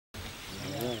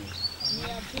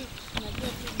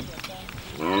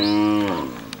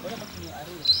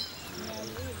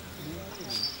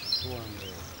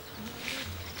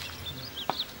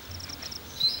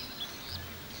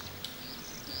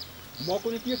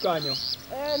Moko nitie kanyo.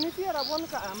 Nitie rabuon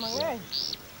ka mang'eny.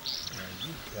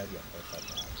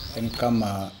 En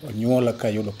kama onyuola ka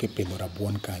yudo kipidho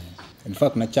rabuon kanyo. In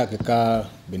fact, nachake ka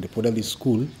bende pod adhi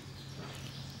school.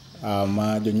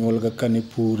 Ma jonyuol ga kani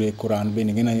pure Quran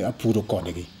bende ngina apuro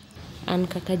kodgi. An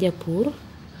kaka japur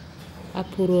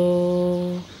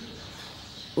apuro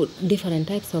different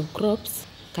types of crops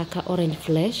kaka orange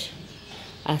flesh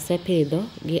asepidho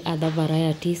gi other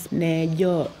varieties. Ne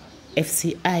jo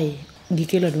FCI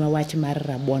gikelonwa wach mar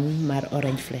rabuon mar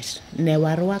orange flesh. Ne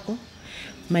warwako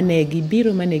mane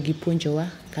gibiro mane gipuonjowa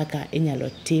kaka inyalo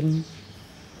tim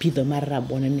pidho mar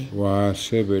rabuon ni.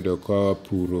 Wasebedo ka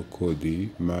wapuro kodhi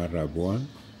mar rabuon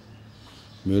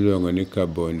miluongo ni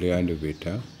carbonde and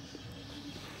vita.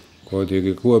 Kodhi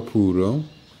gi kwapuro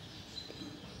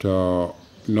to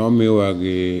nomiwa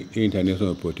gi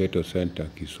International Potato Center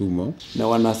Kisumo. Ne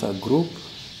wanasa group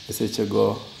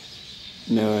esechego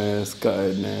ne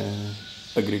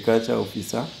agriculture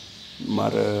officer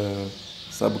mar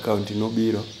sub county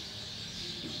nobiro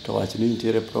to wacho ni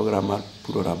nitiere program mar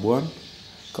puro rabuon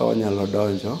ka wanyalo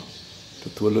donjo to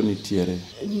thuolo nitiere.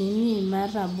 Nini mar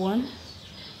rabuon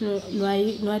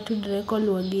nwatudre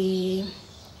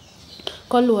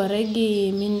koluwore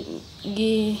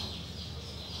gi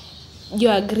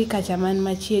jo agriculture man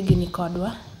machiegni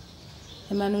kodwa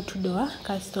ema notudowa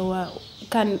kasto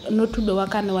notudowa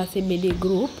kane wasebedo e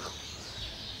group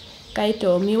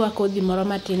kaito miwa kodhi moro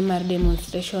matin mar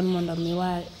demonstration mondo mi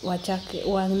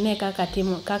wane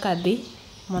kaka dhi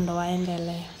mondo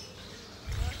waendelee.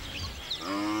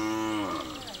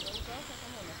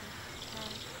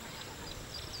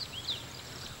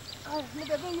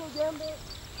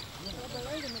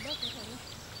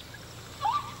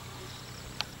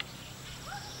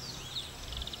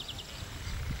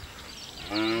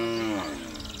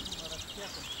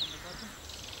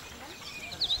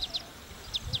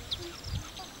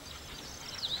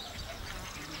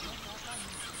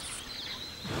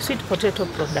 Sweet potato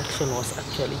production was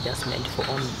actually just meant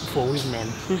for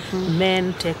women.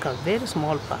 Men take a very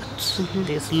small part. It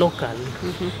is local.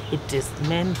 It is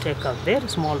men take a very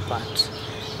small part.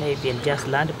 Maybe in just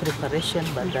land preparation,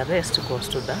 but the rest goes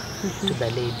to the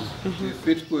lady. The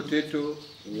sweet potato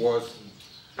was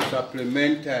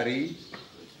supplementary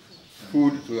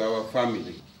food to our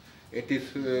family. It is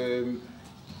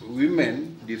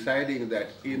women deciding that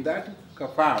in that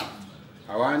farm,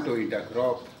 I want to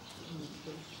intercrop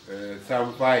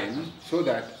some vine so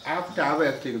that after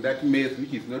harvesting that maize,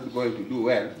 which is not going to do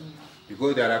well,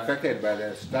 because they are affected by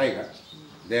the tiger,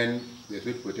 then the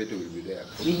sweet potato will be there.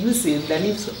 We use the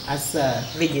leaves as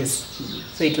veggies,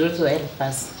 so it also helps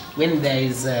us when there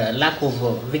is a lack of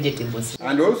vegetables.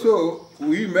 And also,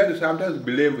 we men sometimes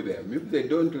blame them if they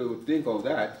don't think of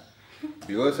that,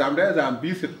 because sometimes I'm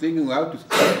busy thinking how to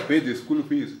pay the school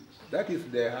fees. That is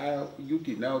the higher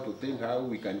duty now to think how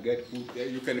we can get food.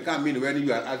 You can come in when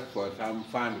you are asked for some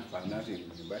fund for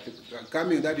nothing, but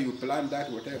coming that you plan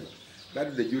that whatever. That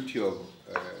is the duty of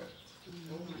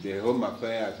the Home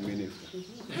Affairs Minister.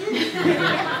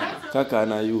 Kaka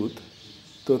ana youth,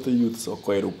 thoth youths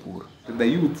okwero pur. The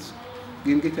youths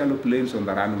in get planes on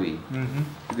the runway.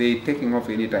 They taking off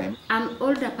any time. An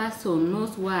older person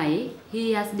knows why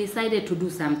he has decided to do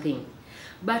something,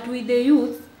 but with the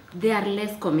youth, they are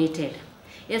less committed.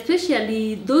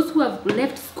 Especially those who have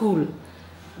left school,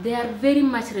 they are very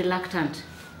much reluctant,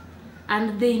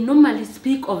 and they normally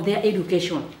speak of their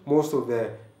education. Most of the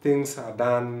things are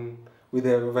done with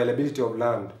the availability of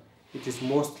land. It is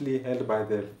mostly held by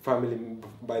the family,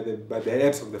 by the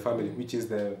heads of the family, which is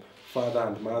the father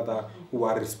and mother who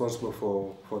are responsible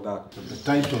for that. The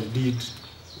title deed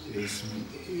is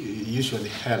usually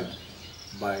held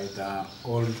by the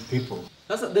old people.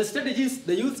 That's the strategies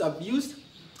the youths have used,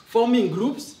 forming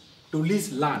groups to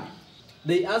lease land.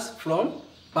 They ask from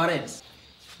parents.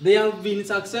 They have been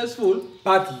successful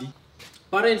partly.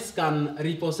 Parents can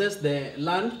repossess the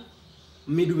land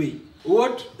midway.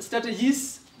 What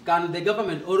strategies can the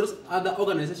government or other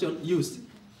organization use?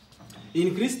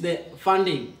 Increase the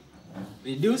funding,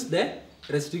 reduce the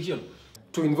restriction.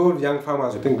 To involve young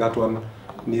farmers, I think that one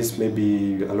needs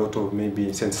maybe a lot of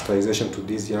sensitization to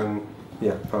these young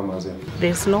farmers. Yeah.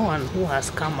 There's no one who has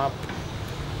come up,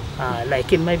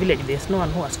 like in my village, there's no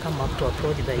one who has come up to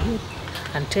approach the youth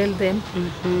and tell them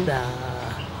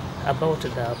about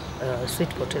the sweet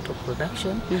potato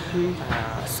production,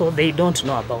 so they don't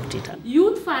know about it.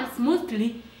 Youth funds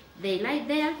mostly, they lie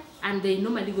there and they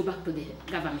normally go back to the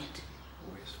government.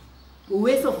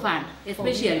 Uwezo fund,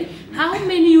 especially. How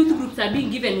many youth groups are being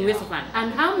given Uwezo fund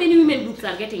and how many women groups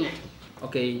are getting it?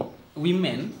 Okay,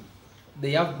 women,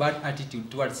 they have bad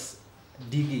attitude towards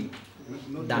digging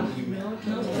than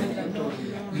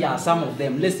Yeah, some of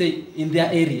them. Let's say in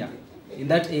their area, in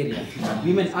that area,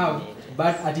 women have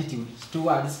bad attitudes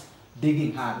towards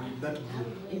digging hard.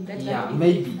 In that Yeah, group.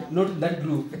 maybe not in that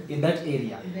group, in that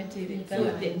area. In that area. So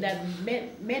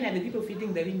men are the people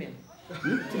feeding the women.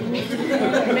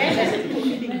 Men are the people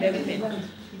feeding the women.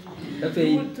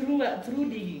 Through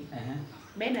digging.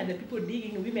 Men are the people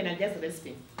digging, women are just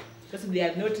resting. Because they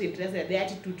are not interested, their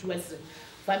attitude towards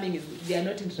farming is, they are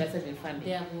not interested in farming.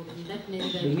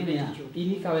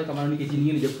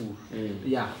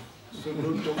 Yeah. So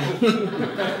don't talk.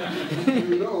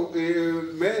 You know,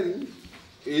 men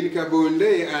in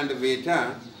Kabonde and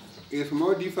Veta is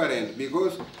more different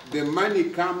because the money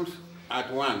comes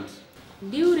at once.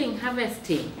 During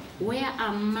harvesting, where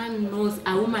a man knows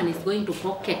a woman is going to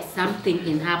pocket something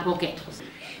in her pocket,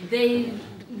 they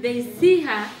see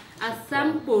her as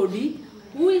somebody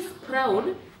who is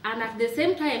proud, and at the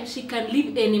same time she can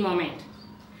leave any moment.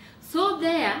 So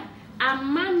there, a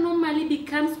man normally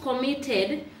becomes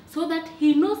committed so that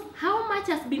he knows how much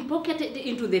has been pocketed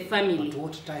into the family. At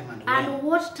what time and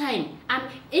what time. And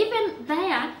even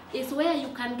there is where you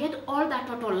can get all that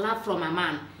total love from a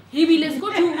man. He will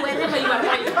escort you wherever you are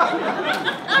going.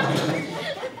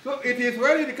 So it is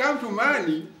when it comes to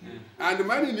money, and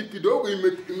money ni kidogo,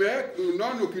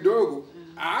 nono kidogo,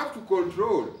 I have to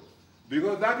control.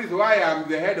 Because that is why I'm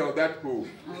the head of that group.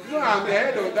 No, I'm the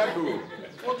head of that group.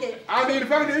 Okay. And in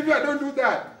fact, if I don't do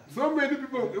that, so many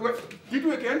people,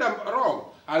 people can end up wrong,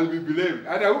 I'll be blamed.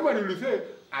 And a woman will say,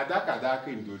 Adaka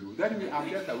in Dodo. That means I'm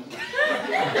just a woman.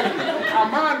 A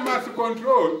man must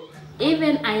control.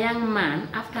 Even a young man,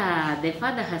 after the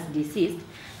father has deceased,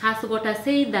 has got a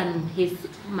say than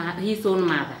his own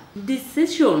mother.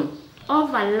 Decision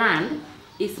over land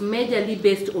is majorly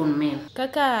based on men.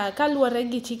 Kaka kaluwore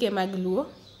gi chike mag Luo,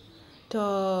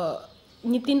 to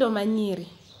nyithindo manyiri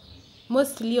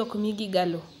mostly ok migi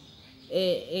galo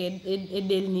e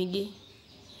delnigi.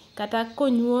 Kata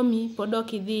konyuomi pod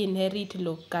ok idhi inherit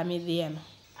lo kama idhieno.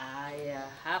 Aya,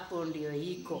 hapo ndio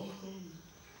iko.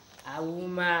 A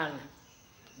woman,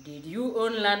 did you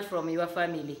own land from your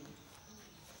family?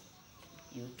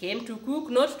 You came to cook,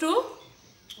 not to?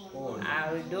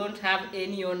 I don't have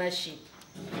any ownership.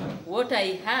 What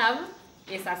I have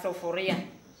is a soforia.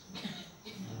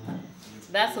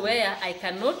 That's where I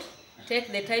cannot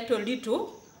take the title deed to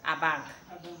a bank.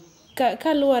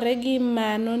 Kaluwore gi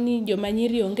mano ni joma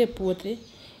nyiri onge puothe,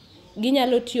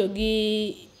 ginyalo tiyo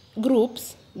gi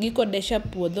groups, gikodesha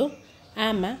puodho,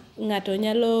 ama ng'ato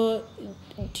nyalo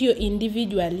tiyo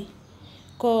individually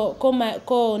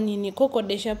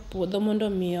kokodesha puodho mondo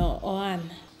miyo oan.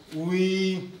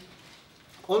 We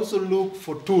also look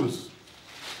for tools.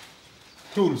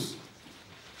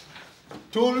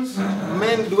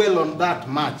 Men dwell on that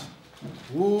much.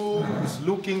 Who is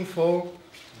looking for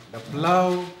the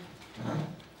plow?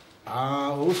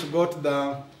 Who's got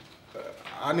the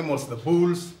animals, the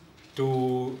bulls,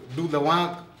 to do the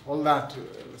work? All that,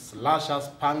 slashers,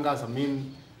 pangas. I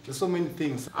mean, there's so many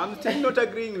things. I'm still not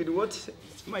agreeing with what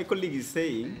my colleague is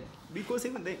saying, because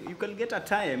even you can get a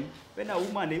time when a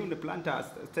woman even plant a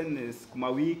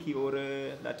sukuma wiki or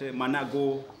that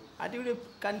manago, and you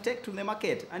can take to the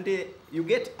market, and you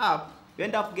get up, you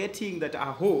end up getting that a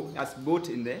hoe has bought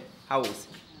in the house.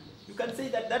 You can say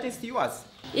that that is yours.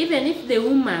 Even if the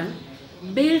woman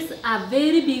builds a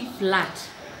very big flat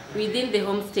within the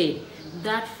homestead,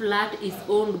 that flat is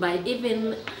owned by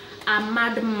even a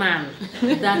madman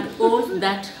that owns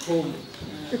that home.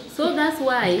 So that's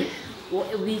why,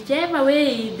 whichever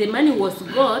way the money was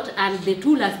got and the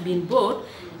tool has been bought,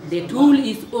 the tool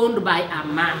is owned by a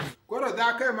man. Koro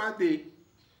dhake madhi,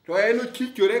 to enu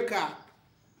chichore ka.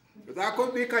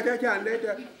 Dhako dhi kacha chande,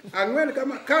 ang'wen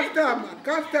kama customer,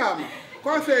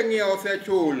 kose ng'iewo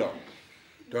osechulo,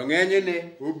 to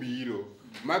ng'enyne obiro.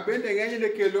 Ma bende ng'enyne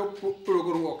kelo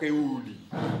pogruok e udi.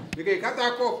 Nikech ka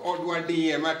dhako odwa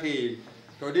diye matin,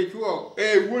 to dichuo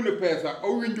wuon pesa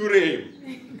owinjo rem,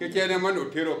 nikech en ema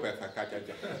notero pesa kacha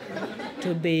cha.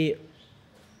 To be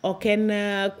oken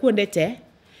kuonde te,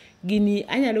 gini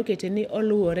anyalo kete ni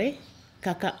oluore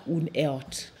kaka un e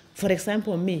ot. For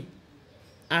example, me,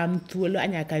 I'm thuolo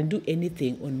I can do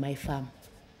anything on my farm.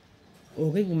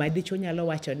 Onge gima dichuo nyalo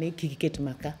wacho ni kik iket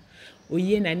maka.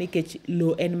 Oyiena nikech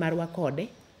lo en marwa kode.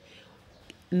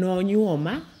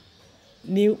 Nonyuoma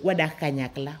ni wadak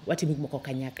kanyakla, watimo gik moko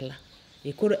kanyakla.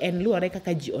 Koro en luore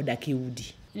kaka ji odak e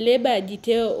udi. Labor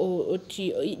jite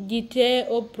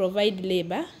o provide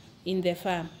labor in the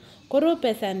farm. Koro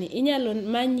pesa ni inyalo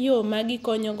many yo magi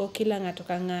konyogo kila ng'ato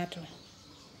ka ng'ato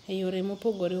e yore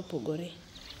mopogore opogore.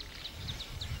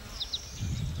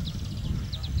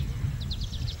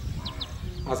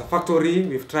 as a factory,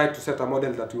 we've tried to set a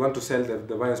model that we want to sell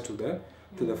the vines to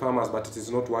the farmers, but it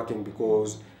is not working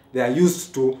because they are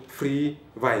used to free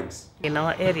vines. In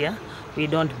our area, we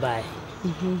don't buy.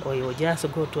 Or you just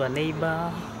go to a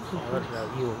neighbor, or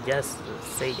you just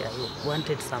say you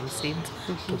wanted some seeds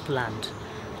to plant,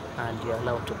 and you're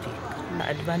allowed to pick. The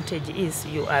advantage is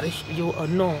you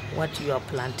know what you are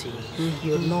planting.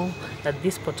 You know that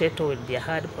this potato will be a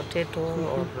hard potato,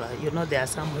 or you know there are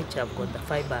some which have got the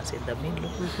fibers in the middle.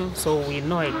 So we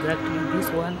know exactly this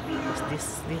one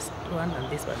is this one, and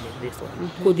this one is this one.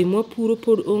 Kodhi mwapuro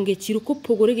pod onge chiro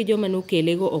kopogore gi joma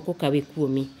nokelego oko kawe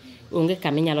kuomi. Onge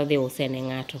kama inyalo dhi use ne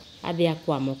ng'ato. Adhi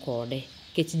akwamo kode.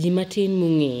 Kech ji matin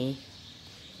mung'e.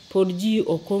 Pod ji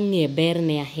ok ong'e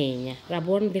berne ahinya.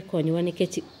 Rabuon dhi konyowa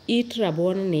nikech it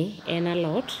rabuon ni en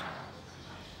alot.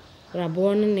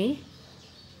 Rabuon ni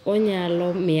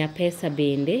onyalo miya pesa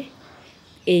bende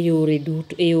e yore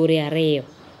duto, e yore ariyo.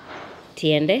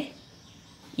 Tiende,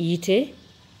 ite,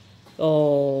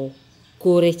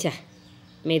 kore cha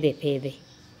medhe pedhe.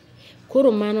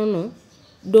 Koro mano no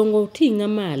dongo ting'a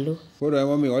malo. Koro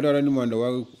emomiyo wadwaro ni mondo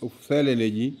wasele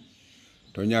ne ji,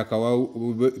 to nyaka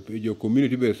jo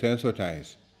community be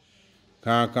sensitize.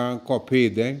 Kaka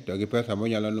kopidhe to gi pesa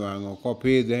monyalo nwang'o,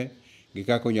 kopidhe gi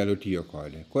kaka onyalo tiyo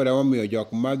kode. Koro emomiyo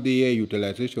jok madhi e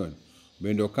utilization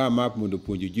bendo come up mondo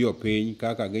puonj ji opiny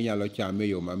kaka ginyalo chame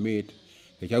yo mamit.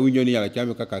 Kech awinjo ni inyalo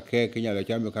chame kaka kek, inyalo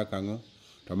chame kaka ng'o.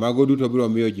 To mago duto biro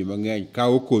miyo ji mang'eny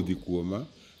kawo kodhi kuoma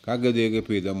ka gidhi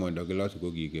gipidho mondo gilos go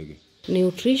gigegi.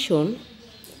 Nutrition,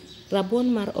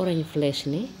 rabuon mar orange flesh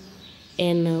ni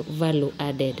en value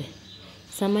added.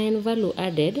 Sama en value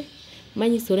added,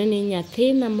 manyisore ni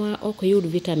nyathina ma ok yud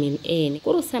vitamin A ni.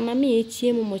 Koro sama miye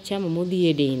chiemo mochamo modhi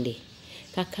e dende,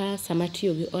 kaka sama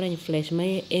tiyo gi orange flesh ma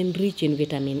en rich in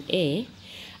vitamin A,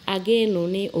 ageno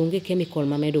ni onge chemical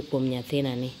mamedo kuom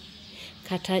nyathina ni.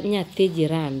 Kata nyathi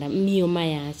jiranda, miyo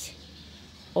mayach,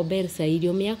 ober saidi,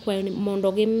 omiya kwayo ni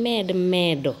mondo gi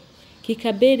medo.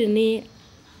 Kika bed ni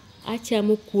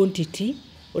achamo quantity,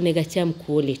 onega cham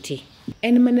quality.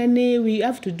 En mana ni we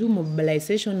have to do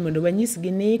mobilization mondo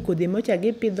wanyisgi ni kodhi mocha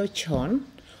gipidho chon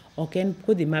ok en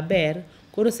kodhi maber.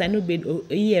 Koro sani obed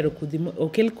yiero kodhi,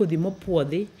 okel kodhi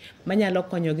mopuodhi manyalo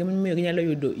konyogi momiyo ginyalo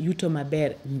yudo yuto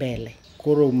maber mbele.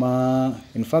 Koro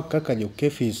in fact kaka jo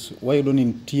kefis wayudo ni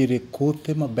nitiere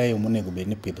kothe mabeyo monego bed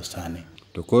ni pidho sani.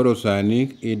 To koro sani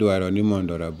idwaro ni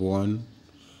mondo rabuon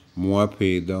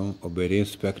mwapidho obed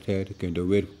inspected kendo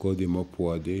wed kodhi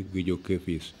mopuodhi gi jo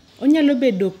kefis. Onyalo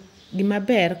bedo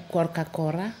gimaber korka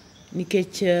kora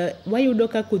nikech wayudo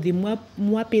ka kodhi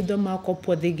mwapidho ma ok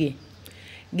opuodhi gi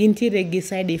gintiere gi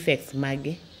side effects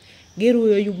mage.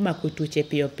 Giruyo mako tuoche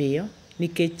piyo piyo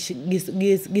nikech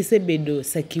gisebedo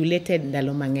circulated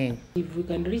ndalo mang'eny. If we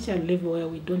can reach a level where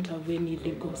we don't have any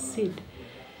legal seed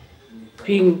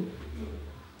being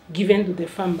given to the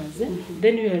farmers,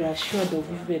 then we are assured of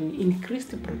even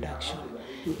increased production.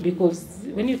 Because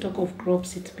when you talk of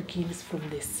crops, it begins from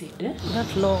the seed.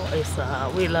 That law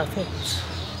will affect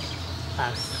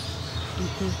us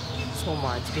so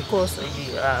much because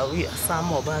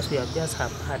some of us, we have just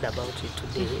heard about it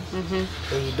today.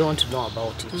 We don't know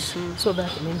about it. So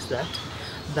that means that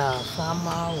the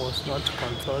farmer was not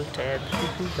consulted,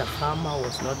 the farmer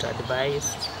was not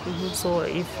advised. So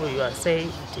if you are saying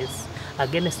it is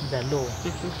against the law,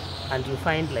 and you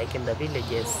find like in the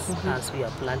villages, as we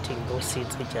are planting those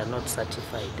seeds which are not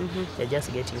certified, they're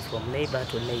just getting from neighbor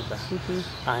to neighbor,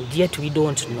 and yet we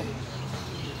don't know.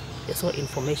 So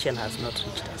information has not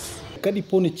reached us.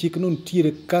 Kadiponi chik no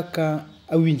ntiere kaka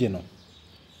awinjeno,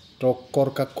 to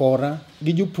korka kora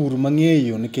gi jopur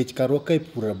mang'eyo nikech karwa ka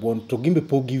pur rabuon to gimbe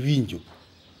pok giwinjo.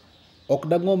 Ok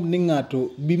dagomb ni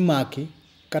ng'ato bimaki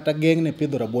kata geng'ne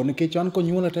pidho rabuon nikech an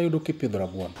konyuola tayudo kipidho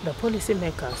rabuon. The policy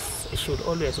makers should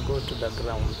always go to the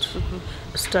ground,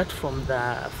 start from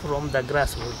the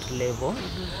grassroots level,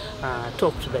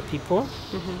 talk to the people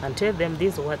and tell them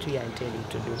this is what we are intending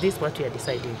to do, this is what we are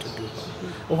deciding to do.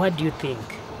 What do you think?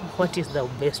 What is the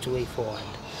best way forward?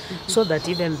 So that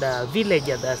even the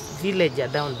villager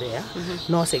down there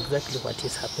knows exactly what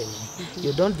is happening.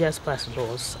 You don't just pass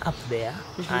those up there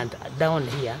and down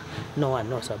here, no one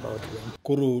knows about them.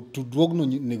 Koro tudruogno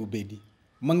nego bedi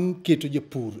mang keto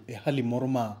japur e hali moro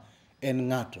ma en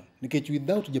ng'ato nikech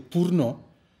without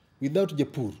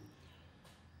japur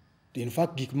in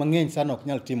fact gik mang'eny sana ok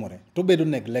nyal timore to bedo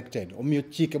neglected. Omiyo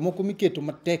chike moko miketo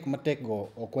matek go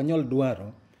ok wanyal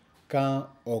dwaro ka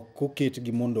ok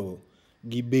oketgi mondo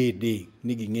gibede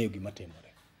ni ging'eyo gima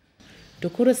timore. To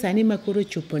koro sani ma koro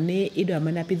chopo ne idwa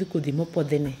mana pidh kodhi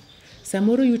mopuodhi ne.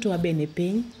 Samoro yuto wabene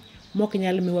piny mok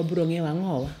nyal mi wabro ng'eyo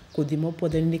ang'owa kodhi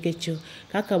mopuodhi nikech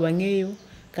kaka wang'eyo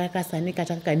kaka sani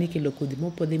kata kaka nikelo kodhi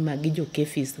mopodhi magi jo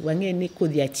kefis, wang'e ni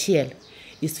kodhi achiel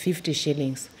is 50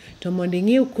 shillings. To mondo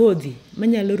ing'iew kodhi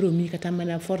manyalo romi kata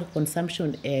mana for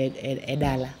consumption e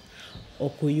dala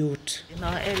ok oyot. In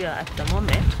our area at the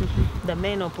moment, the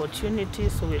main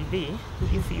opportunities will be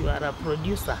if you are a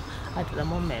producer at the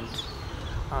moment,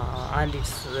 and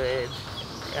it's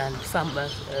and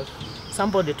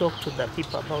somebody talk to the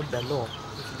people about the law.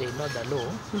 If they know the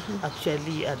law,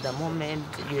 actually at the moment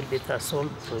you will be the sole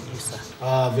producer.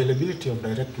 Availability of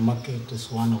direct market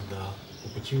is one of the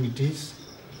opportunities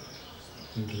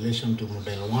in relation to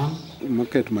Model 1.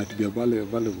 Market might be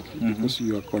available because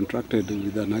you are contracted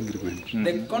with an agreement.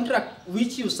 The contract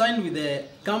which you sign with the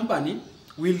company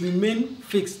will remain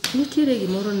fixed. Nitiere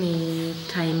gimoro ni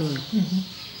timing.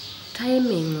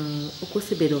 Timing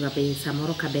okosebedo ga be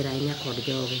samoro kaber ahinya kod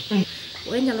jogi.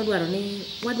 Wenyalo dwaro ni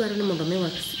mondo mi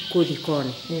kodhi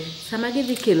koni. Sama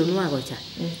gidhi kelo nwago cha,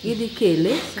 gidhi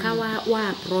kele ka wa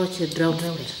approach drought.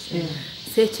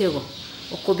 Sechego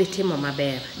okodhi timo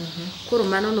maber. Koro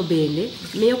mano no bende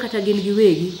miyo kata gin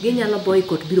giwegi ginyalo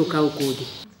boycott biro kawo kodhi.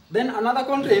 Then another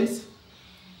constraints,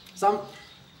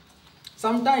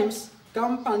 sometimes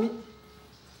company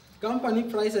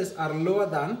prices are lower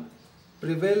than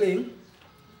prevailing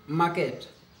market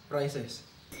prices.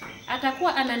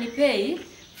 Atakuwa ananipei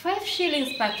 5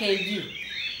 shillings per kg.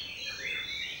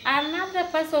 Another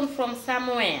person from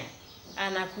somewhere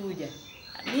anakuja.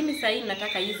 Mimi sasa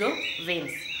nataka hizo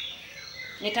veins.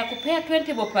 Nitakupea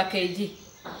 20 bob per kg.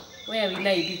 Where will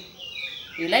I be?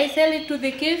 Will I sell it to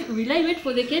the cave? Will I wait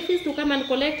for the caves to come and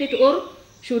collect it, or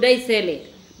should I sell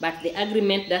it? But the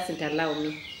agreement doesn't allow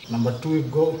me. Number 2, we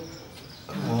go,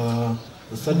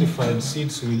 the certified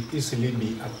seeds will easily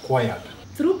be acquired.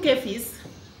 Through KEFIS,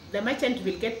 the merchant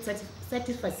will get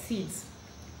certified seeds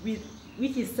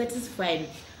which is satisfied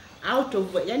out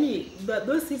of,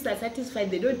 those seeds are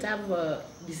satisfied, they don't have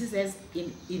diseases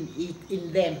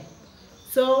in them.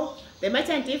 So the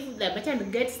merchant, if the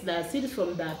merchant gets the seeds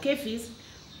from the KEFIS,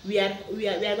 we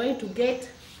are going to get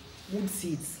good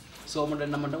seeds. So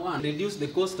number 1, reduce the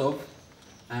cost of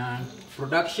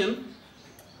production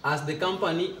as the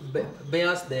company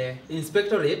bears the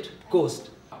inspectorate cost.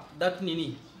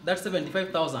 That's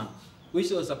 75,000,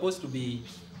 which was supposed to be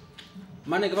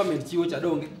money government chiwo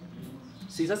chadonge.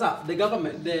 See, sasa the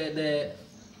government,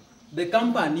 the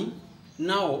company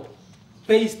now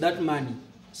pays that money.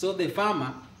 So the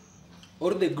farmer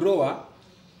or the grower,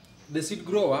 the seed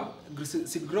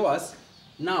growers,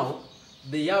 now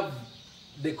they have,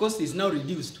 the cost is now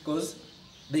reduced because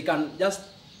they can just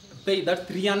pay that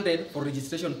 300 for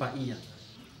registration per year.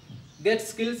 Get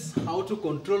skills how to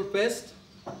control pests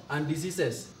and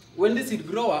diseases. When the seed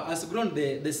grower has grown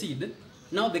the seed,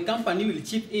 now the company will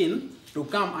chip in to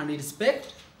come and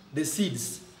inspect the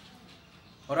seeds.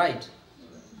 All right.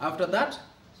 After that,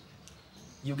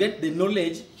 you get the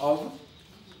knowledge and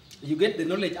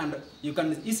you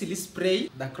can easily spray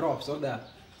the crops or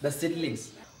the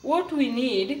seedlings. What we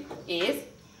need is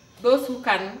those who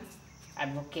can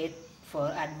advocate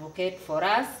for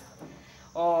us,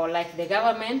 or like the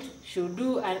government should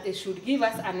do, and should give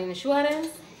us an insurance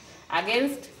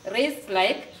against risks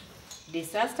like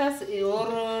disasters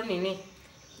or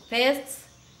pests,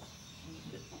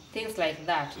 things like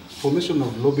that. Formation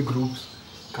of lobby groups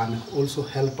can also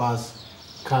help us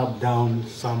curb down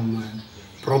some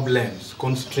problems,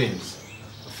 constraints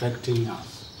affecting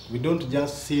us. We don't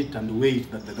just sit and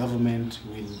wait that the government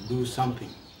will do something.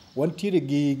 Wantiere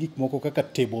gi gik moko kaka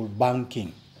table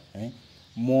banking,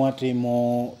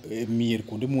 mwatimo mier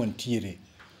kuonde mwantiere.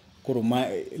 Koro ma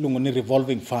iluongo ni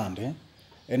revolving fund,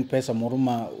 en pesa moro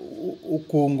ma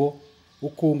ukungo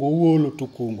uolo to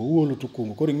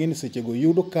kungo. Koro ing'eni sechego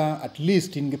yudo ka at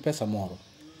least in gi pesa moro.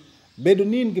 Bedo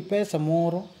ni in gi pesa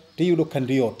moro tiyudo ka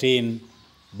ndio tin,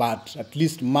 but at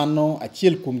least mano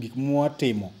achiel kuom gik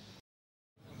mwatimo